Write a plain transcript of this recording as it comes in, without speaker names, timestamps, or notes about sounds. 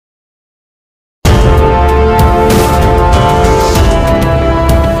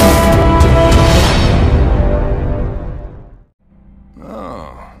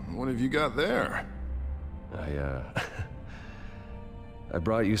got there? I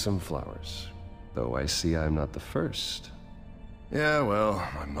brought you some flowers, though I see I'm not the first. Yeah, well,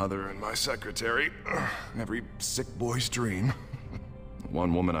 my mother and my secretary. Every sick boy's dream.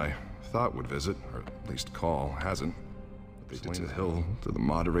 One woman I thought would visit, or at least call, hasn't. They did to the hill, to the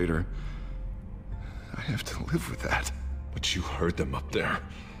moderator. I have to live with that. But you heard them up there.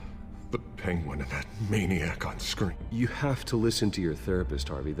 The Penguin and that maniac on screen. You have to listen to your therapist,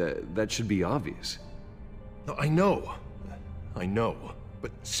 Harvey. That should be obvious. No, I know.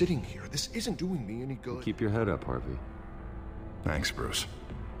 But sitting here, this isn't doing me any good. Keep your head up, Harvey. Thanks, Bruce.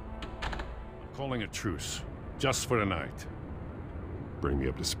 Calling a truce. Just for the night. Bring me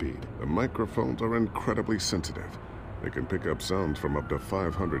up to speed. The microphones are incredibly sensitive. They can pick up sounds from up to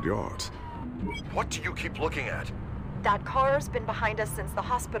 500 yards. What do you keep looking at? That car's been behind us since the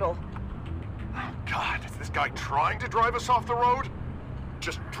hospital. Oh, God, is this guy trying to drive us off the road?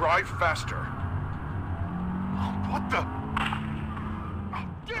 Just drive faster. Oh, what the? Oh,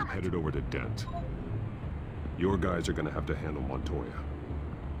 damn it! Headed over to Dent. Your guys are gonna have to handle Montoya.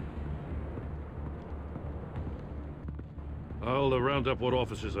 I'll round up what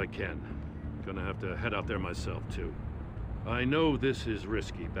officers I can. Gonna have to head out there myself, too. I know this is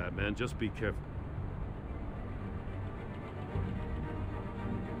risky, Batman. Just be careful.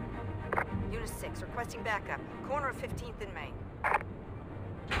 Unit 6, requesting backup. Corner of 15th and Main.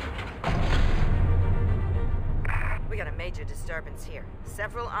 We got a major disturbance here.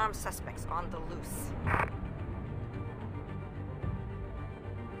 Several armed suspects on the loose.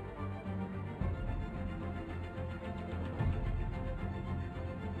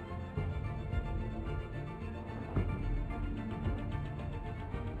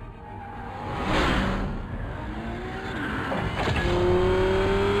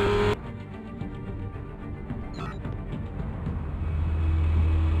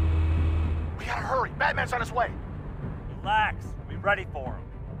 Batman's on his way. Relax. We'll be ready for him.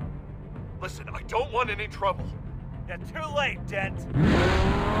 Listen, I don't want any trouble. You're too late, Dent.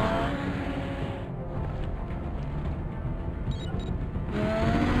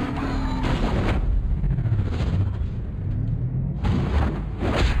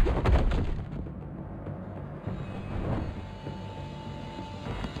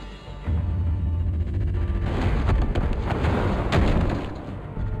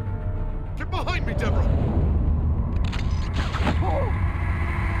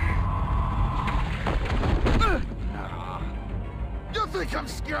 I'm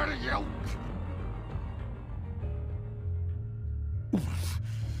scared of you!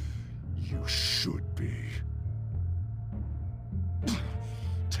 You should be.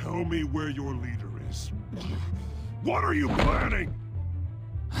 Tell me where your leader is. What are you planning?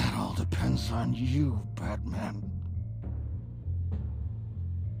 That all depends on you, Batman.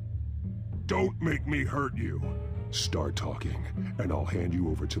 Don't make me hurt you. Start talking, and I'll hand you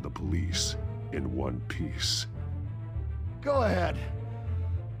over to the police in one piece. Go ahead.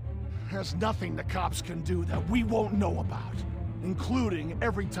 There's nothing the cops can do that we won't know about, including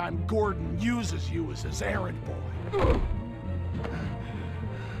every time Gordon uses you as his errand boy.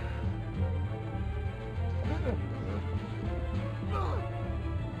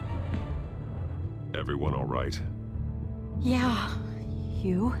 Everyone all right? Yeah.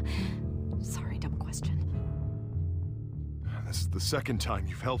 You? Sorry, dumb question. This is the second time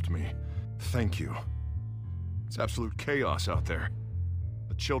you've helped me. Thank you. It's absolute chaos out there.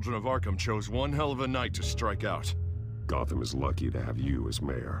 The Children of Arkham chose one hell of a night to strike out. Gotham is lucky to have you as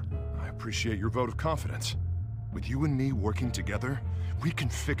mayor. I appreciate your vote of confidence. With you and me working together, we can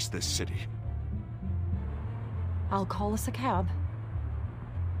fix this city. I'll call us a cab.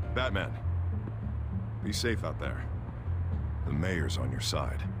 Batman, be safe out there. The mayor's on your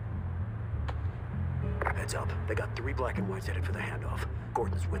side. Heads up. They got 3 black and whites headed for the handoff.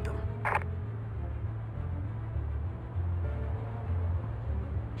 Gordon's with them.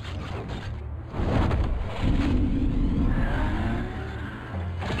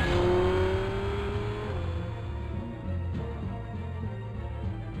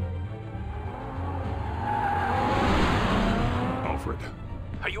 Alfred.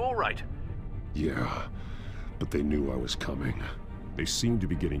 Are you all right? Yeah, but they knew I was coming. They seem to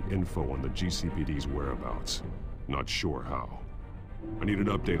be getting info on the GCPD's whereabouts. Not sure how. I need an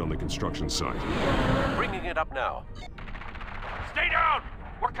update on the construction site. Bringing it up now. Stay down!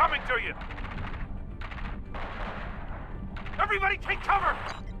 We're coming to you! Everybody take cover!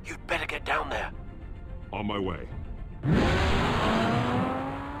 You'd better get down there. On my way.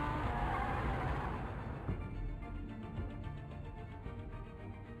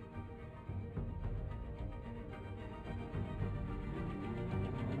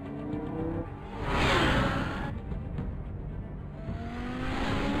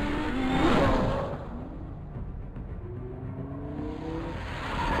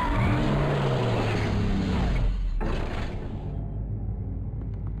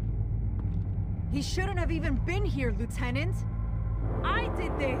 He shouldn't have even been here, Lieutenant. I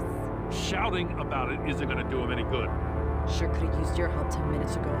did this! Shouting about it isn't gonna do him any good. Sure could have used your help 10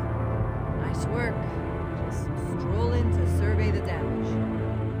 minutes ago. Nice work. Just stroll in to survey the damage.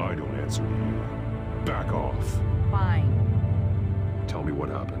 I don't answer to you. Back off. Fine. Tell me what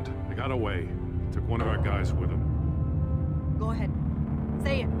happened. They got away. Took one of our guys with them. Go ahead.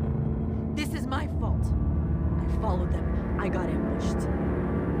 Say it. This is my fault. I followed them. I got ambushed.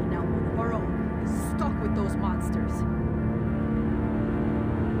 And now one of our own is stuck with those monsters.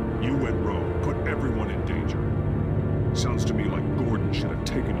 You went rogue, put everyone in danger. Sounds to me like Gordon should have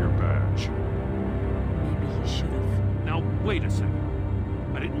taken your badge. Maybe he should have. Now, wait a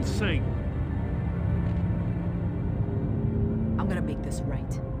second. I didn't say... I'm gonna make this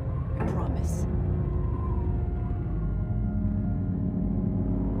right. I promise.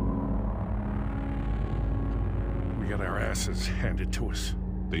 We got our asses handed to us.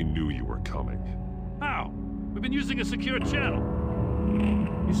 They knew you were coming. How? We've been using a secure channel.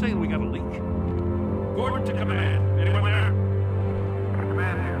 You saying we got a leak? Gordon to command. Anyone there?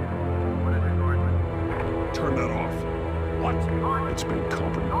 Command here. What is it, Gordon? Turn that off. What? It's been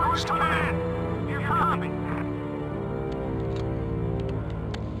compromised. Command! You're coming!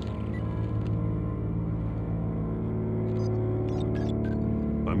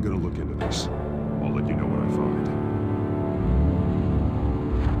 I'm gonna look into this. I'll let you know what I find.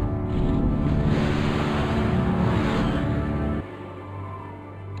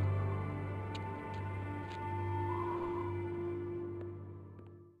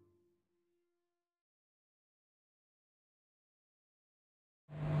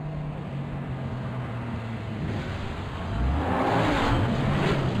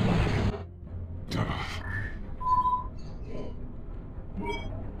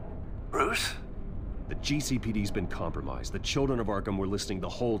 Bruce? The GCPD's been compromised. The Children of Arkham were listening the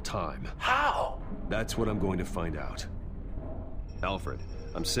whole time. How? That's what I'm going to find out. Alfred,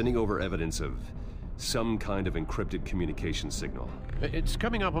 I'm sending over evidence of some kind of encrypted communication signal. It's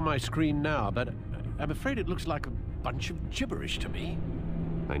coming up on my screen now, but I'm afraid it looks like a bunch of gibberish to me.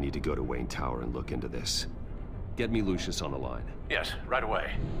 I need to go to Wayne Tower and look into this. Get me Lucius on the line. Yes, right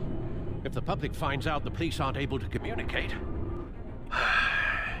away. If the public finds out the police aren't able to communicate...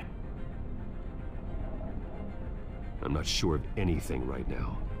 I'm not sure of anything right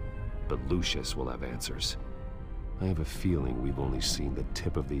now, but Lucius will have answers. I have a feeling we've only seen the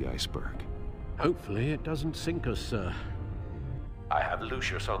tip of the iceberg. Hopefully it doesn't sink us, sir. I have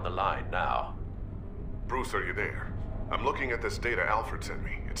Lucius on the line now. Bruce, are you there? I'm looking at this data Alfred sent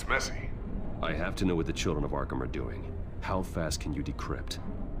me. It's messy. I have to know what the Children of Arkham are doing. How fast can you decrypt?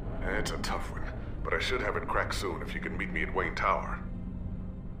 It's a tough one, but I should have it cracked soon if you can meet me at Wayne Tower.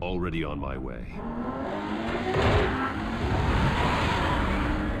 Already on my way.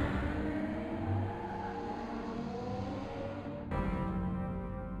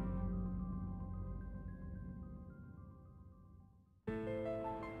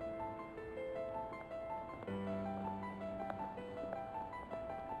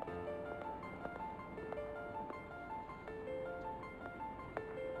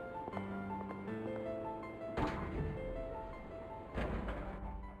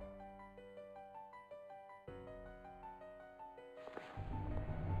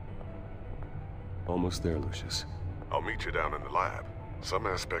 Almost there, Lucius. I'll meet you down in the lab. Some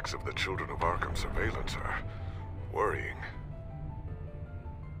aspects of the Children of Arkham surveillance are worrying.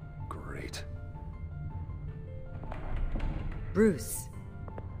 Great. Bruce.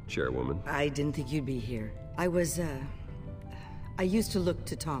 Chairwoman. I didn't think you'd be here. I used to look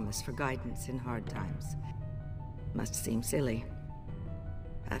to Thomas for guidance in hard times. Must seem silly.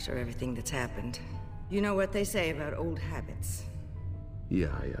 After everything that's happened. You know what they say about old habits.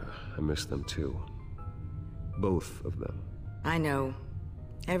 Yeah, I miss them too. Both of them. I know.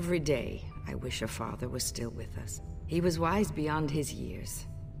 Every day, I wish your father was still with us. He was wise beyond his years.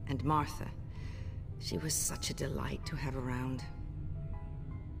 And Martha, she was such a delight to have around.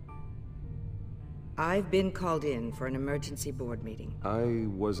 I've been called in for an emergency board meeting. I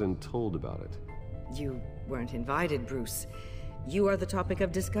wasn't told about it. You weren't invited, Bruce. You are the topic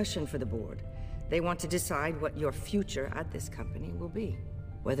of discussion for the board. They want to decide what your future at this company will be.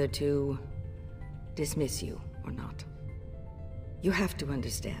 Whether to dismiss you or not. You have to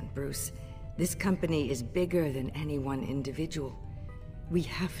understand, Bruce. This company is bigger than any one individual. We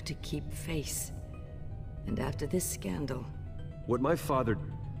have to keep face. And after this scandal... What my father...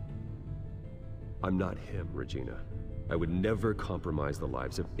 I'm not him, Regina. I would never compromise the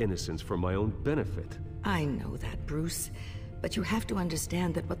lives of innocents for my own benefit. I know that, Bruce. But you have to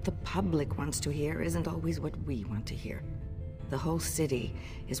understand that what the public wants to hear isn't always what we want to hear. The whole city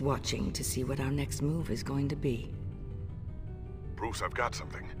is watching to see what our next move is going to be. Bruce, I've got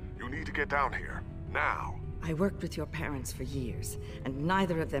something. You need to get down here. Now. I worked with your parents for years, and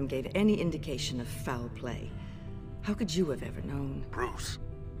neither of them gave any indication of foul play. How could you have ever known? Bruce.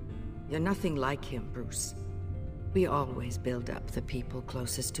 You're nothing like him, Bruce. We always build up the people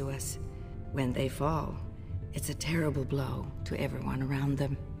closest to us. When they fall, it's a terrible blow to everyone around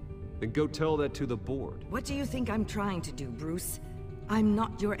them. Then go tell that to the board. What do you think I'm trying to do, Bruce? I'm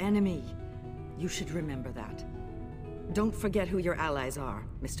not your enemy. You should remember that. Don't forget who your allies are,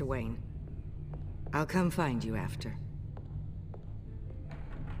 Mr. Wayne. I'll come find you after.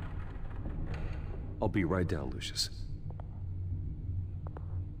 I'll be right down, Lucius.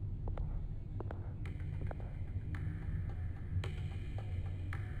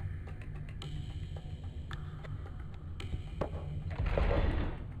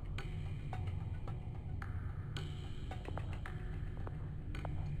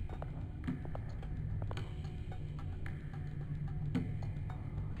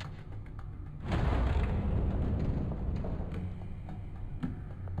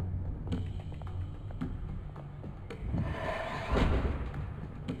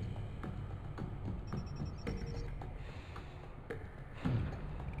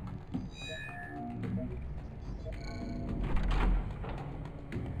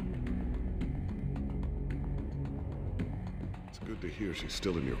 Good to hear she's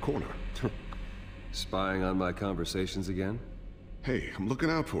still in your corner. Spying on my conversations again? Hey, I'm looking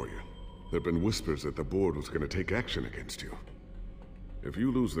out for you. There've been whispers that the board was gonna take action against you. If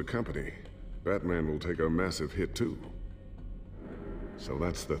you lose the company, Batman will take a massive hit too. So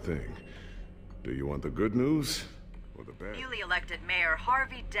that's the thing. Do you want the good news or the bad? Newly elected Mayor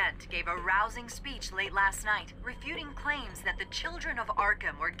Harvey Dent gave a rousing speech late last night, refuting claims that the Children of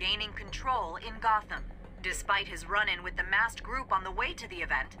Arkham were gaining control in Gotham. Despite his run-in with the masked group on the way to the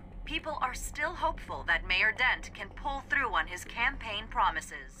event, people are still hopeful that Mayor Dent can pull through on his campaign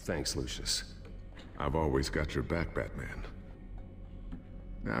promises. Thanks, Lucius. I've always got your back, Batman.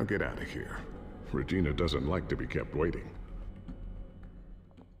 Now get out of here. Regina doesn't like to be kept waiting.